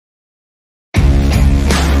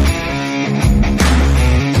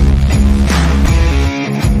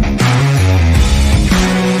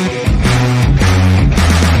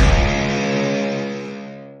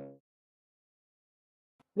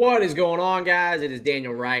What is going on, guys? It is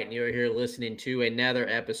Daniel Wright, and you're here listening to another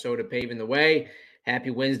episode of Paving the Way. Happy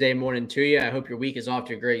Wednesday morning to you. I hope your week is off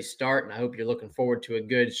to a great start, and I hope you're looking forward to a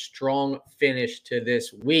good, strong finish to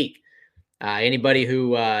this week. Anybody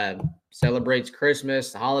who celebrates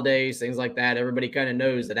Christmas, the holidays, things like that, everybody kind of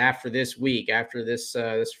knows that after this week, after this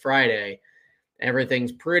Friday,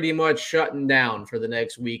 everything's pretty much shutting down for the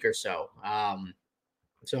next week or so.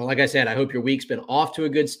 So, like I said, I hope your week's been off to a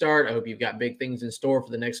good start. I hope you've got big things in store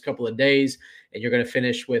for the next couple of days, and you're going to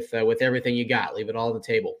finish with everything you got. Leave it all on the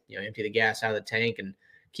table. Empty the gas out of the tank and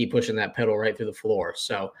keep pushing that pedal right through the floor.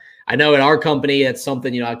 So, I know at our company, that's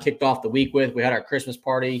something I kicked off the week with. We had our Christmas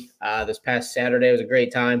party this past Saturday. It was a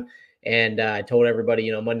great time, and I told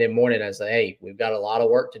everybody, Monday morning, I said, "Hey, we've got a lot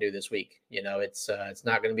of work to do this week. It's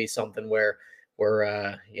not going to be something where."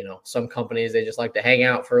 Some companies, they just like to hang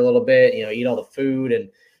out for a little bit, eat all the food and,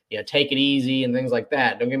 take it easy and things like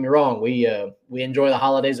that. Don't get me wrong. We enjoy the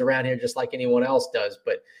holidays around here just like anyone else does,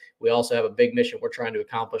 but we also have a big mission we're trying to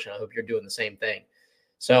accomplish. And I hope you're doing the same thing.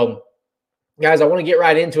 So guys, I want to get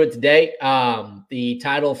right into it today. The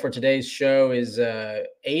title for today's show is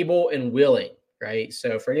Able and Willing, right?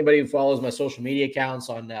 So for anybody who follows my social media accounts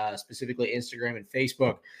on specifically Instagram and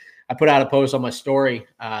Facebook, I put out a post on my story,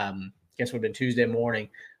 guess it would have been Tuesday morning,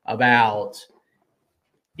 about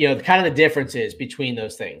kind of the differences between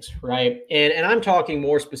those things, right? And I'm talking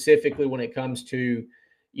more specifically when it comes to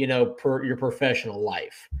your professional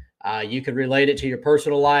life. You could relate it to your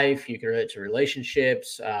personal life, you can relate it to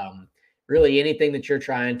relationships, really anything that you're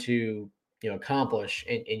trying to accomplish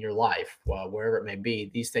in your life, wherever it may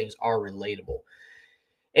be. These things are relatable.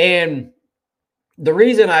 And the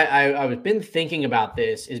reason I've been thinking about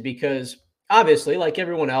this is because obviously, like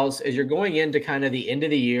everyone else, as you're going into kind of the end of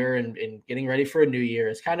the year and getting ready for a new year,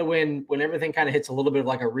 it's kind of when everything kind of hits a little bit of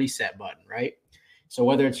like a reset button, right? So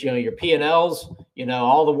whether it's, your P&Ls,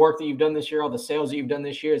 all the work that you've done this year, all the sales that you've done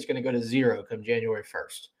this year, it's going to go to zero come January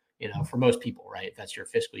 1st, for most people, right? If that's your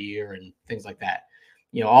fiscal year and things like that.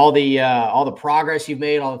 All the progress you've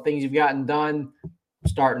made, all the things you've gotten done,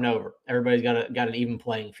 starting over. Everybody's got an even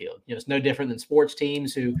playing field. It's no different than sports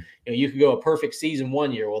teams who, you could go a perfect season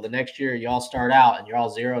one year. Well, the next year you all start out and you're all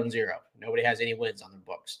 0-0. Nobody has any wins on their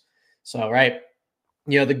books. So, right.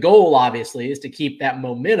 The goal obviously is to keep that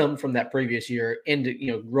momentum from that previous year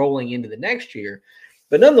into, rolling into the next year.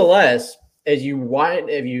 But nonetheless, as you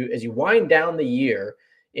wind down the year,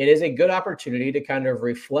 it is a good opportunity to kind of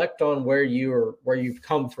reflect on where you've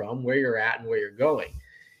come from, where you're at, and where you're going.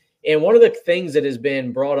 And one of the things that has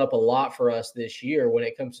been brought up a lot for us this year when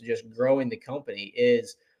it comes to just growing the company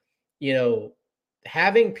is,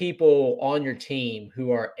 having people on your team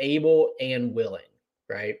who are able and willing,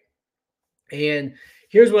 right? And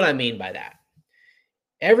here's what I mean by that.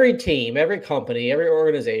 Every team, every company, every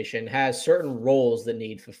organization has certain roles that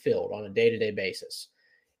need fulfilled on a day-to-day basis.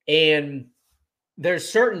 And there's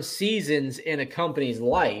certain seasons in a company's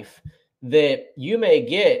life that you may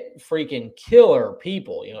get freaking killer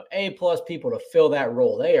people, A+ people to fill that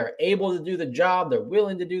role. They are able to do the job. They're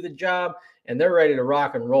willing to do the job, and they're ready to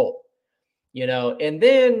rock and roll, and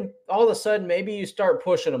then all of a sudden, maybe you start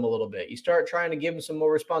pushing them a little bit. You start trying to give them some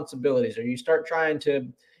more responsibilities, or you start trying to,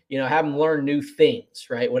 have them learn new things,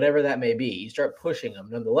 right? Whatever that may be, you start pushing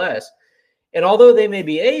them nonetheless. And although they may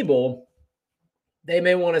be able, they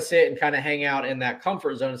may want to sit and kind of hang out in that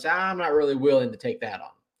comfort zone and say, I'm not really willing to take that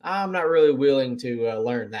on. I'm not really willing to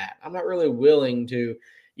learn that. I'm not really willing to,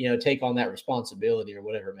 take on that responsibility or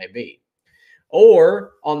whatever it may be.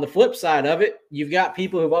 Or on the flip side of it, you've got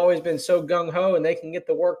people who've always been so gung-ho and they can get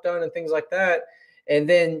the work done and things like that. And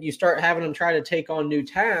then you start having them try to take on new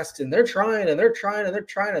tasks, and they're trying and they're trying and they're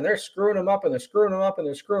trying and they're screwing them up and they're screwing them up and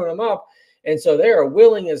they're screwing them up. And so they are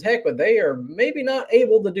willing as heck, but they are maybe not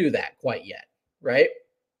able to do that quite yet, right?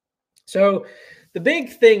 So the big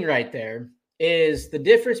thing right there is the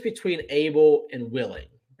difference between able and willing,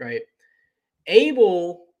 right?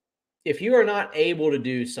 Able, if you are not able to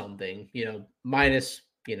do something, minus,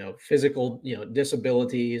 physical,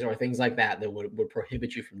 disabilities or things like that would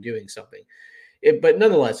prohibit you from doing something. But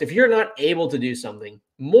nonetheless, if you're not able to do something,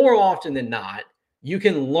 more often than not, you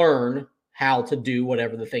can learn how to do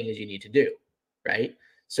whatever the thing is you need to do, right?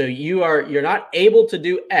 So you're not able to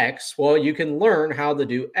do X. Well, you can learn how to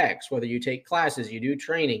do X, whether you take classes, you do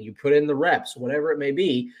training, you put in the reps, whatever it may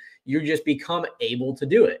be, you just become able to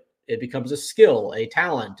do it. It becomes a skill, a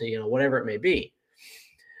talent, whatever it may be.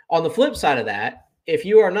 On the flip side of that, if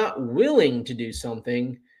you are not willing to do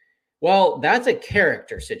something, well, that's a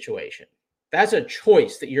character situation. That's a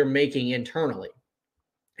choice that you're making internally.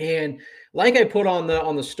 And like I put on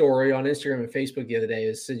the story on Instagram and Facebook the other day,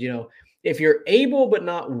 it said, if you're able but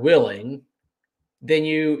not willing, then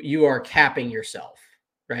you are capping yourself,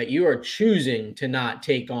 right? You are choosing to not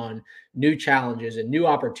take on new challenges and new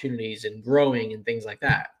opportunities and growing and things like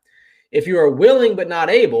that. If you are willing but not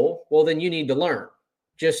able, well, then you need to learn.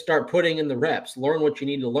 Just start putting in the reps, learn what you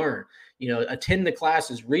need to learn, attend the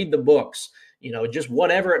classes, read the books, just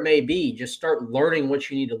whatever it may be, just start learning what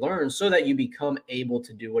you need to learn so that you become able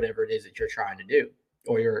to do whatever it is that you're trying to do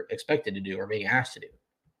or you're expected to do or being asked to do.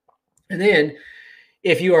 And then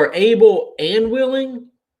if you are able and willing,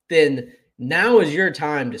 then now is your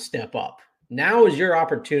time to step up. Now is your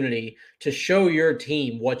opportunity to show your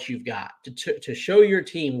team what you've got, to show your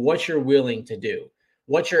team what you're willing to do,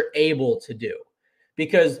 what you're able to do.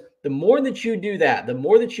 Because the more that you do that, the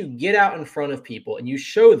more that you get out in front of people and you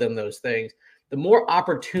show them those things, the more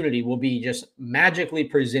opportunity will be just magically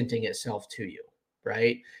presenting itself to you,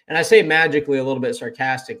 right? And I say magically a little bit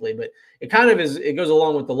sarcastically, but it kind of is, it goes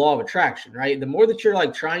along with the law of attraction, right? The more that you're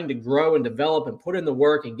like trying to grow and develop and put in the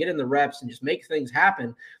work and get in the reps and just make things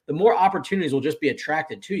happen, the more opportunities will just be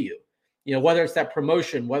attracted to you. Whether it's that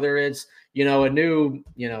promotion, whether it's, a new,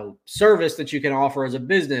 service that you can offer as a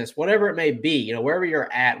business, whatever it may be, wherever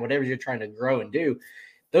you're at, whatever you're trying to grow and do,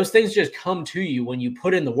 those things just come to you when you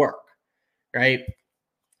put in the work, right?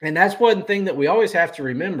 And that's one thing that we always have to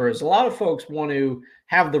remember is a lot of folks want to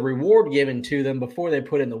have the reward given to them before they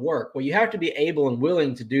put in the work. Well, you have to be able and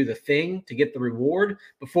willing to do the thing to get the reward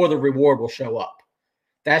before the reward will show up.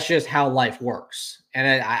 That's just how life works.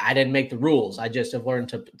 And I didn't make the rules. I just have learned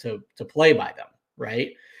to play by them,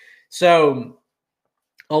 right? So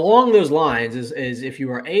along those lines is if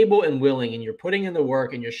you are able and willing and you're putting in the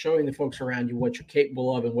work and you're showing the folks around you what you're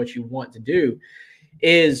capable of and what you want to do,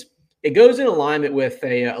 is it goes in alignment with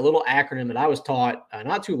a little acronym that I was taught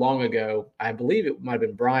not too long ago. I believe it might have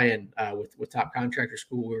been Brian with Top Contractor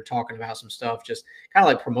School. We were talking about some stuff, just kind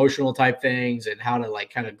of like promotional type things and how to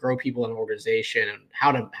like kind of grow people in an organization and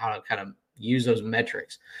how to kind of use those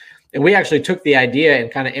metrics. And we actually took the idea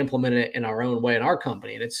and kind of implemented it in our own way in our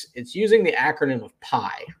company. And it's using the acronym of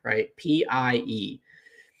PIE, right? P-I-E.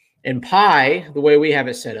 And PIE, the way we have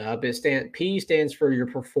it set up, P stands for your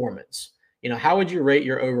performance. How would you rate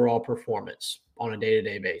your overall performance on a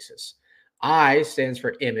day-to-day basis? I stands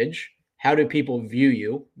for image. How do people view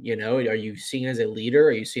you? Are you seen as a leader?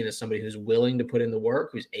 Are you seen as somebody who's willing to put in the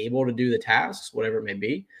work, who's able to do the tasks, whatever it may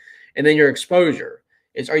be? And then your exposure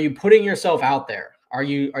is, are you putting yourself out there? Are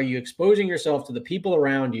you exposing yourself to the people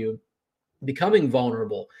around you, becoming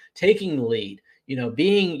vulnerable, taking the lead,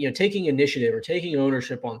 taking initiative or taking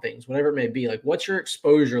ownership on things, whatever it may be? Like, what's your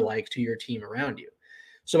exposure like to your team around you?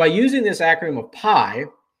 So by using this acronym of PIE,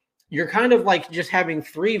 you're kind of like just having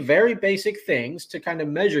three very basic things to kind of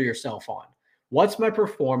measure yourself on. What's my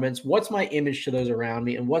performance? What's my image to those around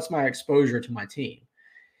me? And what's my exposure to my team?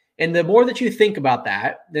 And the more that you think about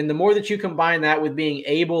that, then the more that you combine that with being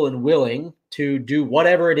able and willing to do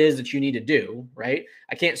whatever it is that you need to do, right?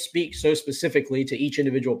 I can't speak so specifically to each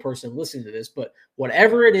individual person listening to this, but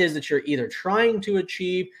whatever it is that you're either trying to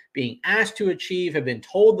achieve, being asked to achieve, have been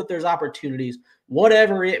told that there's opportunities,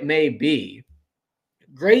 whatever it may be,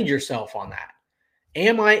 grade yourself on that.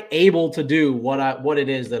 Am I able to do what it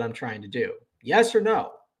is that I'm trying to do? Yes or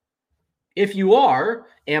no? If you are,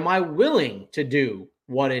 am I willing to do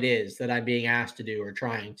what it is that I'm being asked to do or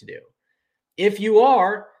trying to do? If you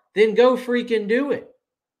are, then go freaking do it.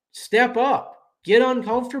 Step up, get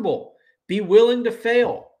uncomfortable, be willing to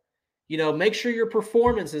fail. Make sure your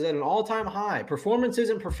performance is at an all-time high. Performance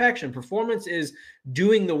isn't perfection. Performance is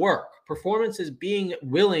doing the work. Performance is being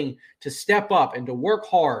willing to step up and to work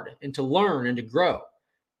hard and to learn and to grow,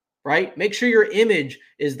 right? Make sure your image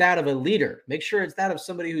is that of a leader. Make sure it's that of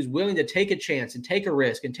somebody who's willing to take a chance and take a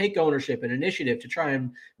risk and take ownership and initiative to try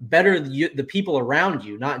and better the people around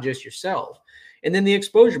you, not just yourself. And then the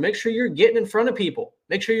exposure, make sure you're getting in front of people.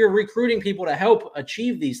 Make sure you're recruiting people to help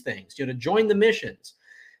achieve these things, to join the missions.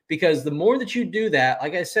 Because the more that you do that,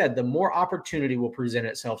 like I said, the more opportunity will present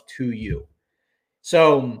itself to you.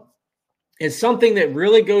 So it's something that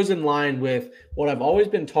really goes in line with what I've always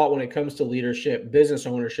been taught when it comes to leadership, business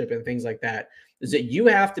ownership, and things like that, is that you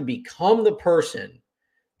have to become the person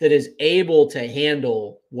that is able to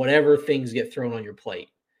handle whatever things get thrown on your plate.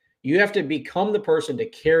 You have to become the person to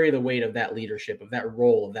carry the weight of that leadership, of that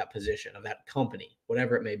role, of that position, of that company,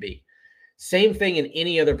 whatever it may be. Same thing in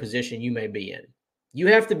any other position you may be in. You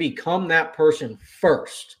have to become that person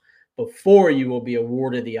first before you will be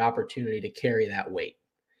awarded the opportunity to carry that weight.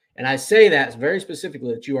 And I say that very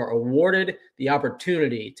specifically, that you are awarded the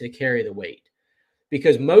opportunity to carry the weight,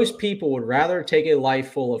 because most people would rather take a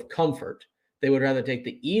life full of comfort. They would rather take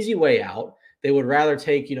the easy way out. They would rather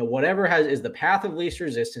take, whatever is the path of least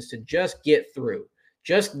resistance to just get through,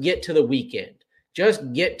 just get to the weekend,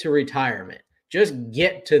 Just get to retirement. Just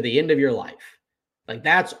get to the end of your life. Like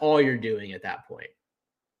that's all you're doing at that point.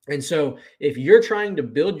 And so if you're trying to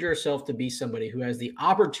build yourself to be somebody who has the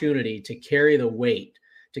opportunity to carry the weight,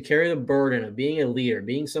 to carry the burden of being a leader,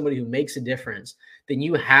 being somebody who makes a difference, then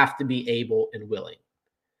you have to be able and willing.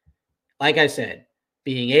 Like I said,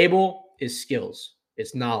 being able is skills,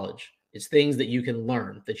 it's knowledge, it's things that you can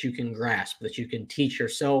learn, that you can grasp, that you can teach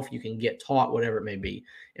yourself, you can get taught, whatever it may be.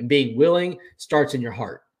 And being willing starts in your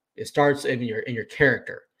heart. It starts in your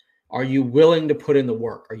character. Are you willing to put in the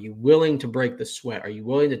work? Are you willing to break the sweat? Are you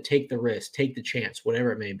willing to take the risk, take the chance,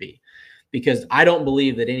 whatever it may be? Because I don't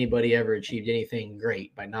believe that anybody ever achieved anything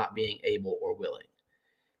great by not being able or willing.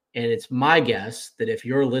 And it's my guess that if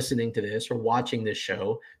you're listening to this or watching this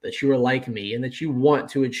show, that you are like me and that you want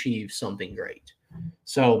to achieve something great.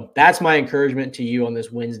 So that's my encouragement to you on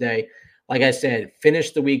this Wednesday. Like I said,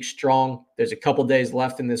 finish the week strong. There's a couple days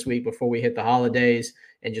left in this week before we hit the holidays,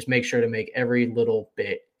 and just make sure to make every little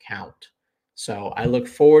bit count. So I look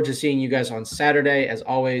forward to seeing you guys on Saturday. As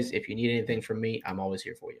always, if you need anything from me, I'm always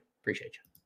here for you. Appreciate you.